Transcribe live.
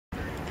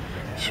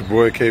It's your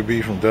boy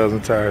KB from Dozen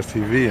Tires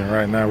TV, and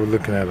right now we're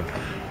looking at a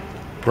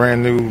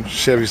brand new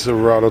Chevy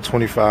Silverado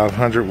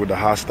 2500 with the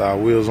hostile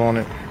wheels on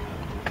it.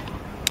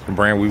 A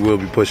brand we will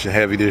be pushing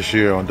heavy this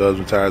year on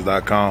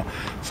DozenTires.com,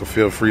 so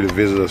feel free to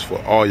visit us for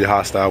all your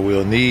hostile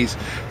wheel needs.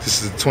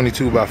 This is a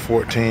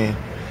 22x14.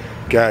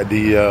 Got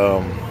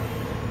the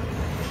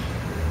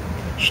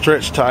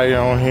stretch tire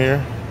on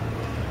here,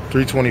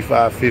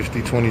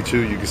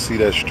 325/50/22. You can see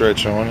that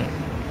stretch on it.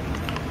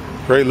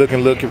 Great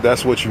looking look if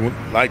that's what you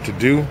like to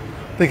do.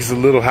 I think it's a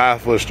little high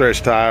for a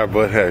stretch tire,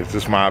 but hey, it's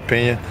just my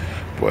opinion.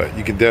 But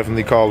you can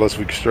definitely call us.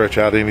 We can stretch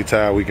out any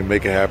tire. We can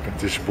make it happen.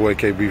 This is your boy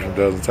KB from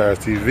Dozen Tires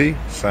TV,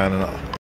 signing off.